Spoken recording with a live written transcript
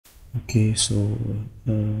Okay, so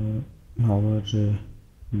our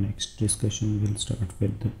next discussion will start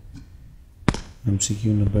with the MCQ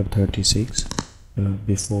number 36.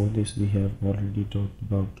 Before this, we have already talked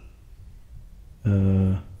about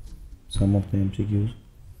some of the MCQs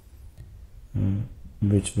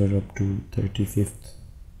which were up to 35th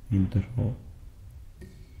in the row.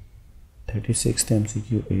 36th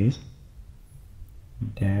MCQ is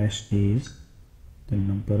dash is the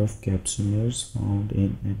number of capsuleers found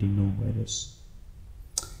in adenovirus.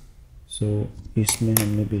 So इसमें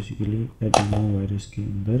हमने basically adenovirus के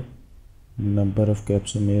अंदर number of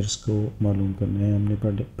कैप्सोमेयर्स को मालूम करना है. हमने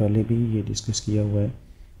पहले भी ये डिस्कस किया हुआ है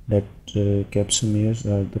that capsomeres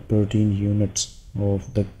are the protein units of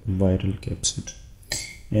the viral capsid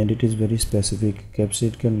and it is very specific.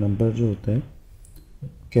 Capsid का नंबर जो होता है,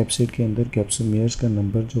 कैप्सिड के अंदर कैप्सोमेयर्स का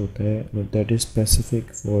नंबर जो होता है that is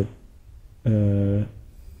specific for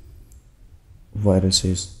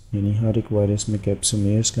viruses, यानी हर एक वायरस में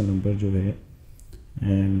कैप्सोमेयर्स का नंबर जो है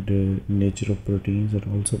and nature of proteins are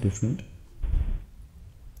also different.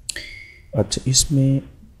 अच्छा, इसमें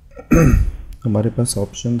हमारे पास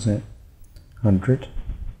ऑप्शंस हैं 100,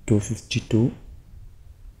 252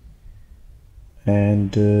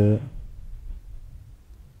 एंड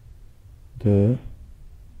द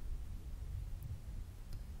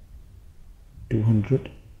 200,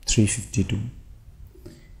 352.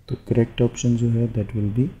 तो करेक्ट ऑप्शन जो है that will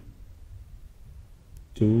be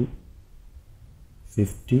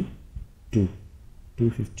 252.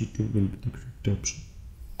 252 will be the correct option.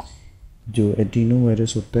 जो एडिनो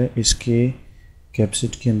वायरस होता है इसके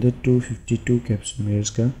कैप्सिड के अंदर 252 कैप्सोमेयर्स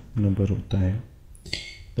का नंबर होता है.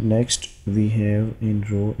 The next we have in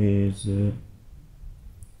row is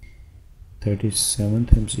 37th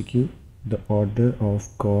MCQ, the order of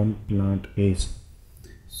corn plant is.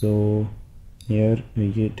 So here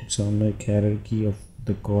ये taxonomic hierarchy of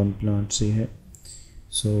the corn plant से है.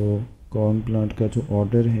 So corn plant का जो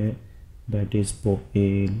order है that is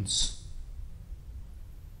poales.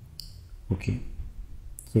 Okay,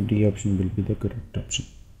 so D option will be the correct option.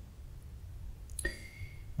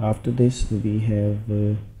 After this we have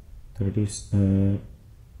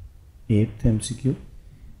 38th MCQ,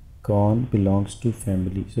 corn belongs to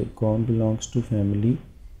family. So corn belongs to family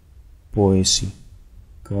Poaceae.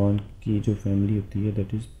 corn की जो family होती है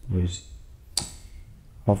that is Poaceae.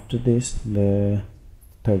 After this the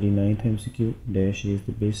 39th MCQ, dash is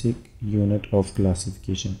the basic unit of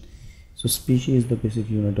classification. So species is the basic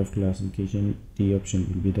unit of classification. D option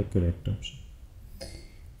will be the correct option.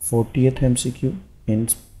 40th MCQ, in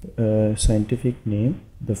scientific name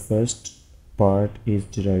the first part is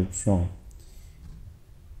derived from.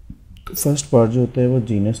 तो first part जो होता है वो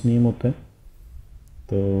genus name होता है,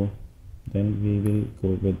 तो then we will go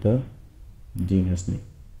with the genus name.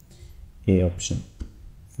 A option.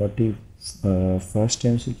 41st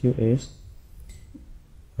MCQ is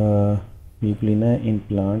Euglena in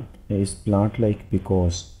plant is plant like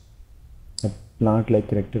because. अब plant like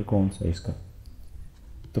character कौन सा है इसका?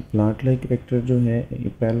 तो plant like character जो है ये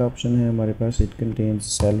पहला ऑप्शन है हमारे पास, it contains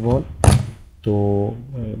cell wall. तो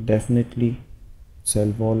definitely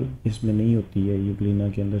सेल वॉल इसमें नहीं होती है, यूग्लिना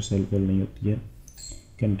के अंदर सेल वॉल नहीं होती है.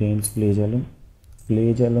 कंटेन्स फ्लेजेलम.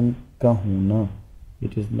 फ्लेजेलम का होना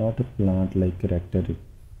it is not a plant like character.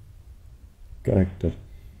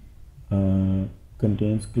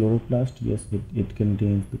 Contains chloroplast. Yes, it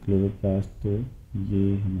contains the chloroplast. तो ये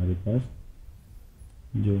हमारे पास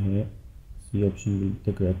जो है C option will the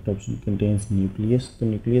correct option. Contains nucleus. तो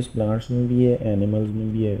न्यूक्लियस प्लांट्स में भी है, एनिमल्स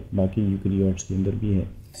में भी है, बाकी यूकैरियोट्स के अंदर भी है.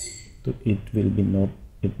 तो it will not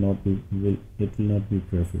be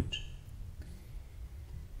preferred.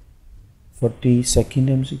 42nd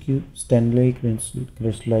MCQ, Stanley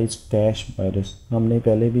crystallized dash virus. हमने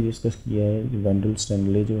पहले भी डिस्कस किया है. वेंडल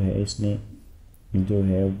स्टैनले जो है इसने जो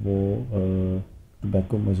है वो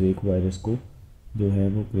टोबैको मोज़ेक वायरस को जो है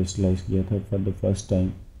वो क्रिस्टलाइज किया था फॉर द फर्स्ट टाइम.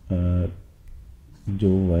 जो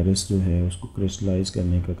वायरस जो है उसको क्रिस्टलाइज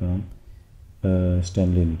करने का काम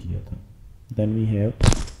स्टैनले ने किया था. Then we have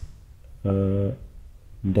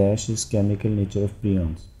dash is chemical nature of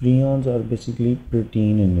prions. Prions are basically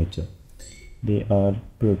protein in nature. They are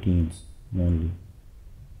proteins only.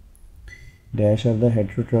 Dash are the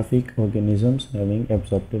heterotrophic organisms having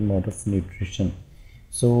absorptive mode of nutrition.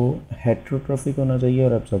 So heterotrophic होना चाहिए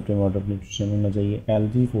और absorptive mode of nutrition होना चाहिए.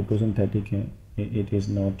 Algae photosynthetic है, it is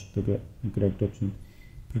not the correct option.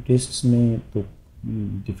 Protists में तो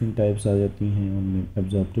different types आ जाती हैं, उनमें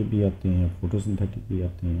absorptive भी आते हैं, photosynthetic भी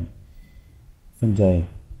आते हैं. Fungi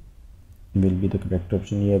will be the correct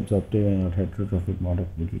option. ये एब्जॉर्प्टिव हैं और हेटरोट्रॉफिक मॉड ऑफ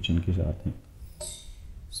न्यूट्रिशन के साथ हैं.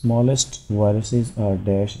 Smallest viruses are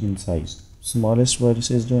dash in size. Smallest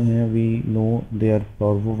viruses जो हैं we know they are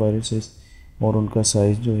parvo viruses, और उनका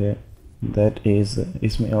साइज़ जो है दैट इज़,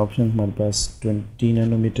 इसमें ऑप्शन हमारे पास 20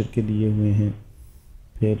 नैनोमीटर के दिए हुए हैं,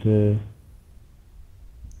 फिर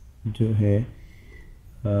जो है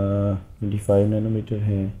 25 नैनोमीटर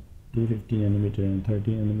है, 250 नैनोमीटर है, 30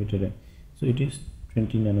 नैनोमीटर है, सो इट इज़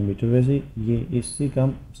 20 नैनोमीटर। वैसे ये इससे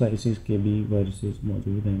कम साइज़ के भी वायरसेस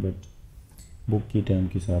मौजूद हैं, बट बुक की टर्म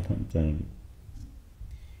के साथ हम जाएंगे।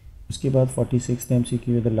 उसके बाद 46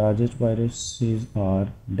 MCQ, the largest viruses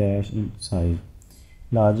are dash in size.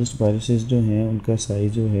 Largest viruses जो हैं उनका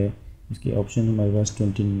साइज़ जो है, इसके ऑप्शन हमारे पास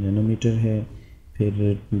 20 नैनोमीटर है,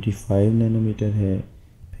 फिर 25 नैनोमीटर है,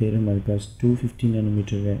 फिर हमारे पास 250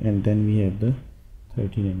 नैनोमीटर है, and then we have the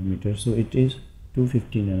 30 nanometre. So it is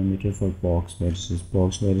 250 nanometre for pox viruses.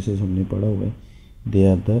 Pox viruses हमने पढ़ा हुआ है, they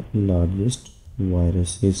are the largest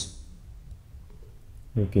viruses.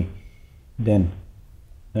 Okay, then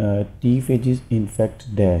T phases infect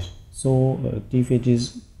dash. So T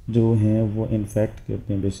phases जो हैं वो इन्फेक्ट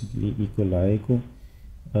करते हैं बेसिकली इकोलाई को।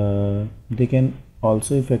 They can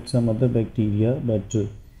also effect some other bacteria, but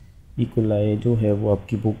E coli जो है वो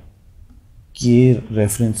आपकी बुक के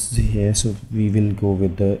रेफरेंस से है, so we will go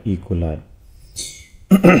with the E coli.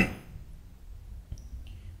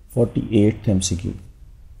 48th MCQ,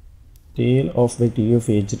 tail of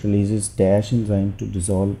bacteriophage releases dash enzyme to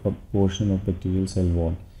dissolve a portion of bacterial cell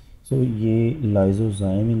wall। so ये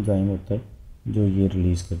lysozyme enzyme होता है जो ये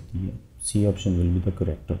रिलीज़ करती है। C option will be the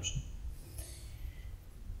correct option।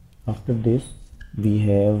 after this we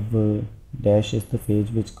have dash is the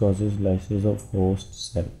phage which causes lysis of host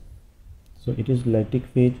cell। so it is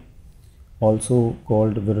lytic phage, also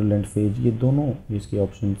called virulent phage। ये दोनों इसके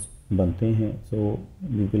options बनते हैं, so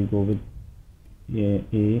we will go with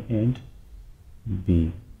A and B।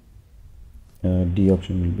 D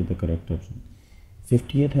option will be the correct option।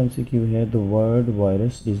 50th MCQ है, the word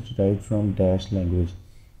virus is derived from dash language।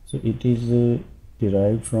 so it is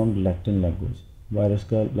derived from Latin language। Virus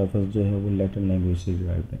का लफ्ज़ जो है वो Latin language से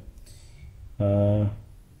derived है।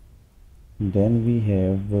 Then we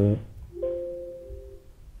have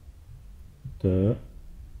the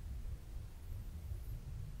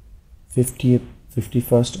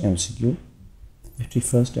 51st MCQ।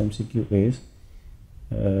 51st MCQ is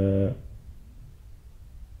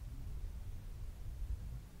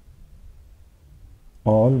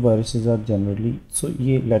all viruses are generally, so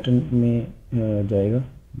ये Latin में जाएगा,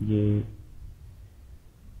 ये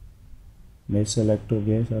में सेलेक्ट हो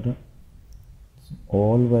गया है सारा।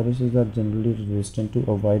 all viruses are generally resistant to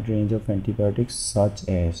a wide range of antibiotics such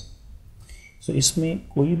as। so इसमें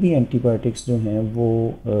कोई भी एंटीबायोटिक्स जो हैं वो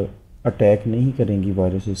अटैक नहीं करेंगी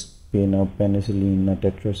वायरसेस पे, ना पेनिसिलिन, ना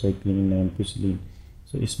टेट्रासाइक्लिन, ना एम्पिसिलिन।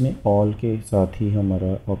 सो इसमें ऑल के साथ ही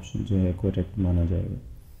हमारा ऑप्शन जो है करेक्ट माना जाएगा,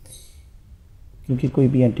 क्योंकि कोई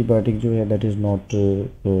भी एंटीबायोटिक जो है that is not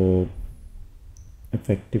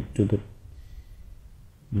effective to the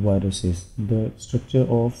viruses। the structure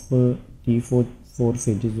of T4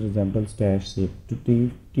 phages resembles dash shape। तो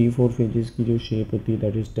T4 phages की जो शेप होती है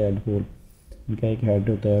दैट इज़ tadpole, इनका एक हेड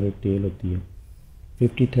होता है और एक टेल होती है।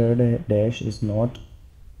 53rd dash is not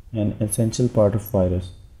an essential part of virus।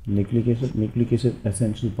 Nucleic acid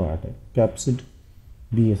essential part है, कैप्सिड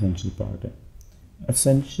भी essential part है।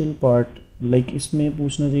 essential part लाइक इसमें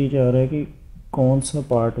पूछना चाहिए जा रहा है कि कौन सा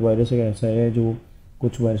पार्ट वायरस का ऐसा है जो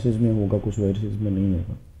कुछ वायरसेस में होगा, कुछ वायरसेस में नहीं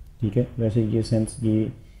होगा। ठीक है, वैसे ये सेंस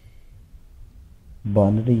ये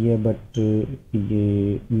बन रही है, बट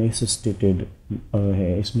ये मिस स्टेटेड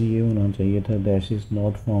है, इसमें ये होना चाहिए था that is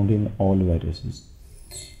not found in all viruses.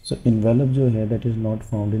 So envelope जो है that is not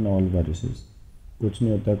found in all viruses, कुछ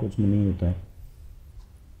नहीं होता है, कुछ में नहीं होता है।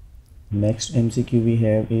 Next MCQ we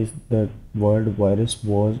have is the word virus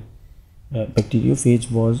was bacteriophage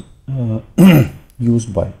was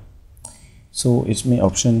used by. सो इसमें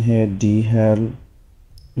ऑप्शन है डी हेल,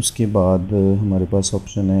 उसके बाद हमारे पास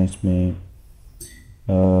ऑप्शन है इसमें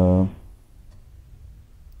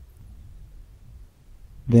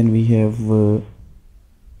then we have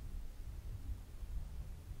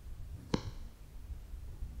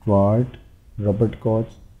quart, Robert Koch,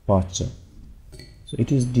 pasture. So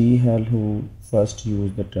it is D hello who first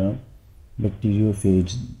use the term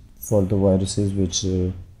bacteriophage for the viruses which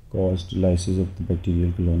caused lysis of the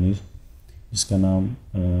bacterial colonies. इसका नाम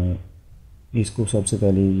इसको सबसे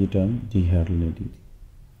पहले ये टर्म डी हेल ने दी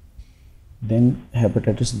थी। Then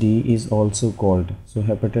hepatitis D is also called, so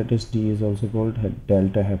hepatitis D is also called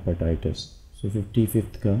delta hepatitis. So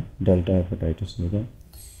 55th का delta hepatitis होगा।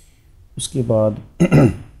 उसके बाद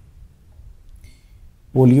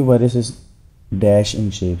polio virus is dash in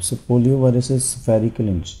shape. So polio virus is spherical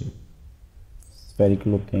in shape,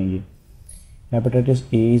 spherical होते हैं ये। Hepatitis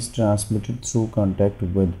A is transmitted through contact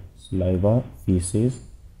with saliva, feces,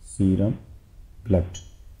 serum, blood.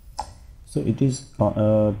 So it is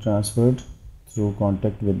transferred through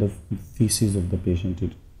contact with the feces of the patient,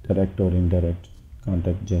 direct or indirect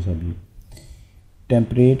contact जैसा भी.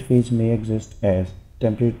 Temperate phase may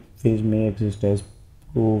exist as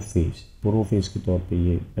prophase. Prophase के तौर पे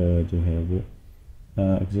ये जो है वो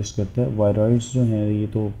exist करता है. वायरॉइड्स जो हैं ये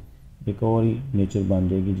तो एक और ही नेचर बन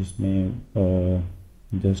जाएगी जिसमें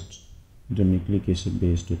जस्ट जो न्यूक्लिक एसिड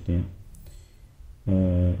बेस्ड होते हैं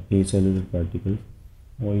ए सेलुलर पार्टिकल,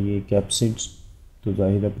 और ये कैप्सिड्स तो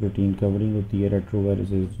ज़ाहिर है प्रोटीन कवरिंग होती है.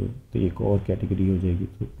 रेट्रोवायरसेस जो तो एक और कैटेगरी हो जाएगी.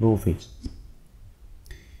 तो prophase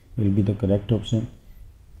will be the correct option.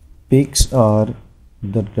 Pigs are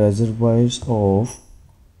the reservoirs of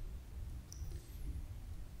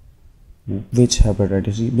which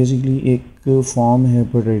hepatitis. Basically एक फॉर्म है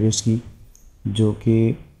हेपेटाइटिस की जो कि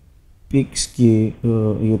पिग्स के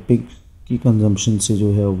या पिग्स की कंजम्पशन से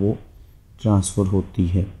जो है वो ट्रांसफ़र होती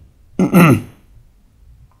है.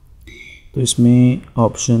 तो इसमें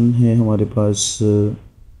ऑप्शन है हमारे पास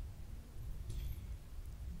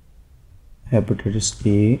हेपेटाइटिस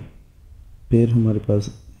ए, फिर हमारे पास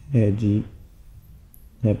है जी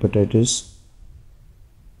हेपेटाइटिस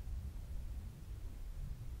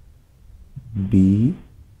बी,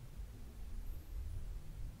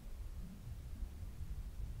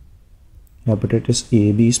 हेपेटाइटिस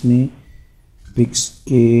ए भी इसमें पिग्स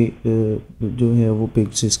के जो है वो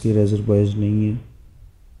पिग्स इसके रेजर्वायर्स नहीं है.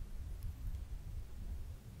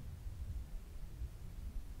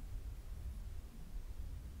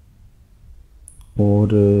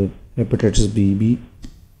 और हेपेटाइटिस बी भी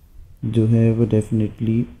जो है वो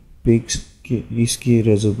डेफिनेटली पिग्स के इसके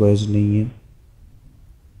रेजर्वायर्स नहीं है.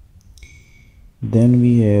 Then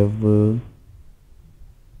we have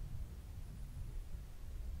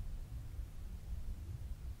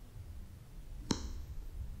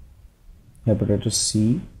hepatitis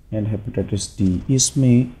C and hepatitis D.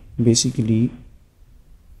 इसमें बेसिकली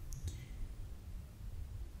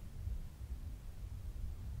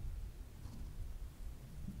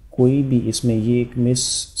कोई भी इसमें ये एक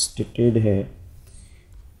मिस स्टेटेड है.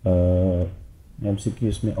 MCQ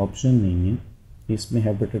इसमें ऑप्शन नहीं है. इसमें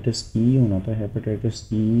हेपेटाइटिस ई होना था. हेपेटाइटिस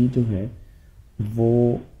ई जो है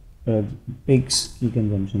वो पिग्स की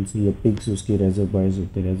कंजम्पशन से, या पिग्स उसके रेजर्वायर्स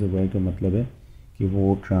होते हैं. रेजर्वायर का मतलब है कि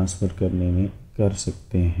वो ट्रांसफ़र करने में कर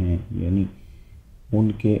सकते हैं, यानी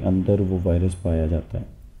उनके अंदर वो वायरस पाया जाता है.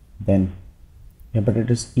 देन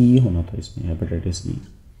हेपेटाइटिस ई होना था इसमें, hepatitis E.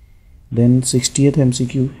 Then 60th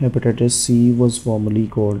MCQ, hepatitis C was formerly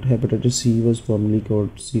called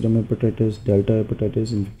serum hepatitis, delta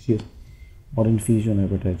hepatitis, infectious or infusion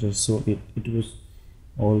hepatitis. So it was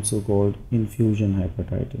also called infusion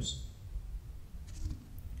hepatitis.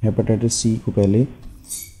 Hepatitis C को पहले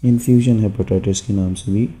infusion hepatitis के नाम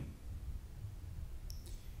से भी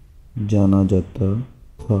जाना जाता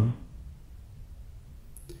था,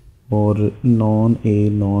 और non a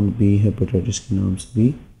non B hepatitis के नाम से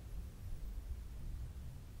भी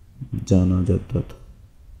जाना जाता था.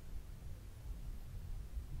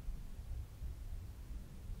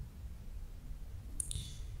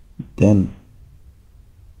 Then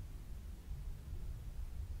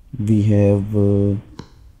we have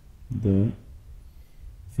the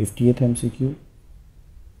 50th MCQ.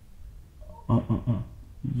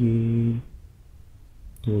 ये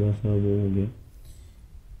थोड़ा सा वो हो गया.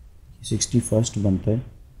 61st बनता है.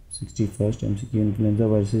 61st MCQ, influenza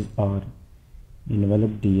viruses are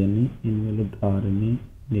enveloped DNA, enveloped RNA,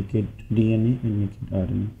 naked DNA and naked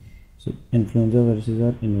RNA. So influenza viruses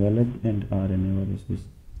are enveloped and RNA viruses.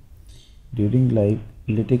 During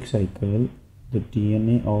lytic cycle, the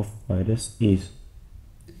DNA of virus is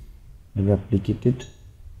replicated,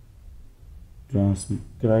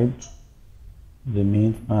 transcribed,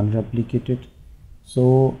 remains unreplicated. So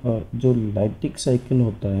जो lytic cycle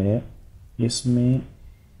होता है इसमें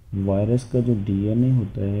virus का जो DNA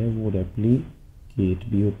होता है वो replicate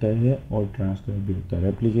भी होता है और ट्रांसक्राइब भी होता है.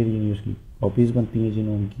 रेप्लिकेट यानी उसकी कॉपीज़ बनती हैं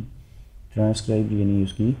जीनोम की. ट्रांसक्राइब यानी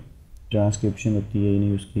उसकी ट्रांसक्रिप्शन होती है,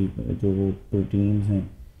 यानी उसकी जो वो प्रोटीन्स हैं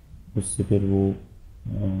उससे फिर वो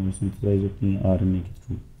सिंथेसाइज होती हैं आरएनए के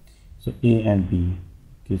through. So A and B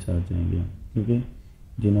के साथ जाएंगे हम, क्योंकि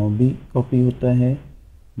जीनोम भी कॉपी होता है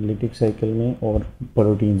लिटिक साइकिल में और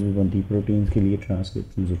प्रोटीन्स भी बनती है. प्रोटीन्स के लिए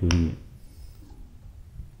ट्रांसक्रिप्शन ज़रूरी है.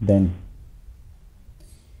 देन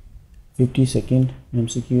 52nd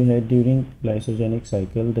MCQ है, during lysogenic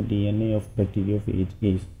cycle the DNA of bacteriophage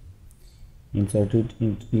is inserted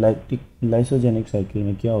in lysogenic cycle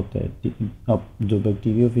में क्या होता है. अब जो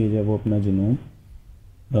बैक्टीरियोफेज है वो अपना जीनोम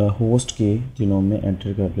होस्ट के जीनोम में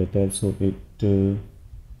एंटर कर लेता है. सो इट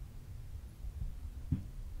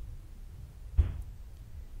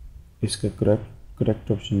इसका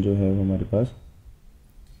करेक्ट ऑप्शन जो है वो हमारे पास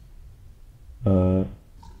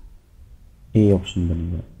ए ऑप्शन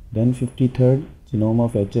बनेगा. Then 53rd, genome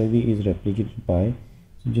of HIV is replicated by,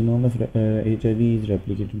 so genome of HIV is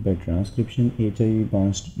replicated by transcription. HIV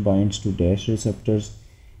binds to dash receptors,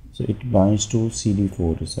 so it binds to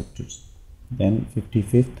CD4 receptors. Then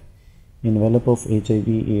 55th, envelope of HIV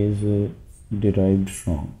is derived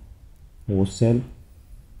from host cell,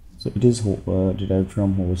 so it is derived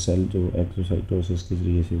from host cell जो exocytosis के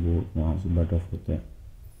जरिए से वो वहाँ से but of होता है.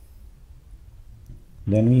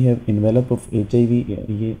 Then we have envelope of HIV.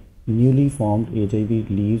 ये newly formed HIV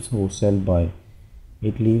leaves host cell by,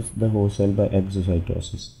 it leaves the host cell by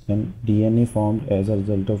exocytosis. Then DNA formed as a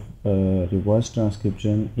result of reverse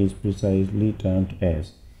transcription is precisely termed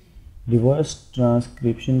as. Reverse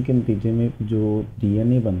transcription के नतीजे में जो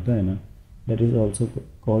DNA बनता है ना, that is also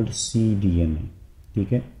called cDNA.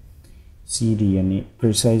 ठीक है, cDNA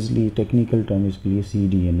precisely technical term इसके लिए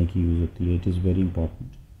cDNA की यूज़ होती है. It is very important.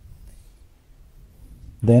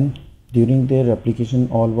 Then during their replication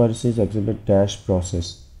all viruses exhibit dash process.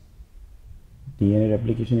 DNA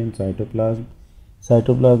replication in cytoplasm.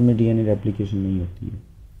 Cytoplasm में DNA replication नहीं होती है,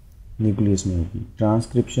 न्यूक्लियस में होती है.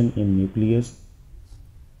 Transcription in nucleus.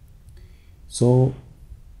 So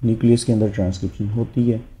nucleus के अंदर ट्रांसक्रिप्शन होती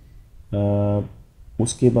है.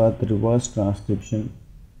 उसके बाद रिवर्स ट्रांसक्रिप्शन,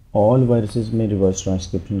 ऑल वायरसेस में रिवर्स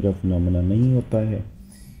ट्रांसक्रिप्शन का फिनोमेना नहीं होता है.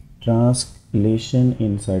 Translation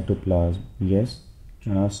in cytoplasm, yes,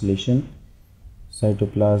 translation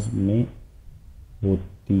cytoplasm में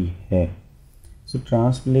होती है. सो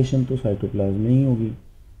ट्रांसलेशन तो साइटोप्लाज्म में ही होगी.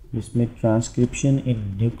 इसमें ट्रांसक्रिप्शन इन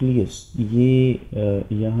न्यूक्लियस, ये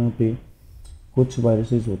यहाँ पे कुछ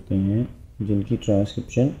वायरसेस होते हैं जिनकी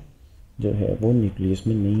ट्रांसक्रिप्शन जो है वो न्यूक्लियस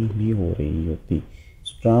में नहीं भी हो रही होती.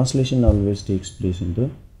 सो translation always takes place in the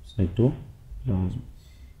cytoplasm.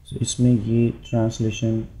 सो इसमें ये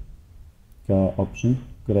ट्रांसलेशन का ऑप्शन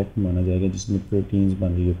करेक्ट माना जाएगा, जिसमें प्रोटीन्स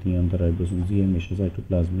बन रही होती हैं अंदर राइबोसोम्स, ये हमेशा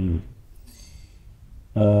साइटोप्लाज्म में ही होती है.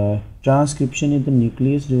 ट्रांसक्रिप्शन इन द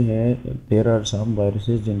न्यूक्लियस जो है, देयर आर सम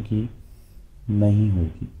वायरसेस जिनकी नहीं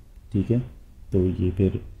होगी. ठीक है, तो ये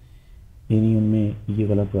फिर इन्हीं उनमें ये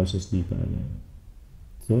वाला प्रोसेस नहीं पाया जाएगा.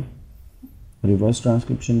 सो रिवर्स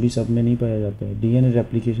ट्रांसक्रिप्शन भी सब में नहीं पाया जाता है. डीएनए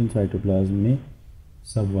रेप्लिकेशन साइटोप्लाज्म में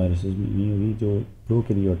सब वायरसेस में नहीं होगी. जो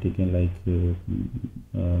प्रोकैरियोटिक हैं लाइक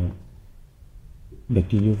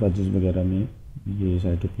बैक्टीरियोफेजेस वगैरह में ये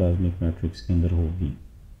साइटोप्लाज्मिक मैट्रिक्स के अंदर होगी.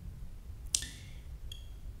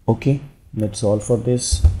 Okay, that's all for this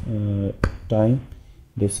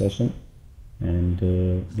this session, and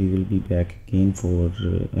we will be back again for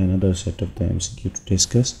another set of the MCQ to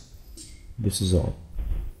discuss. This is all.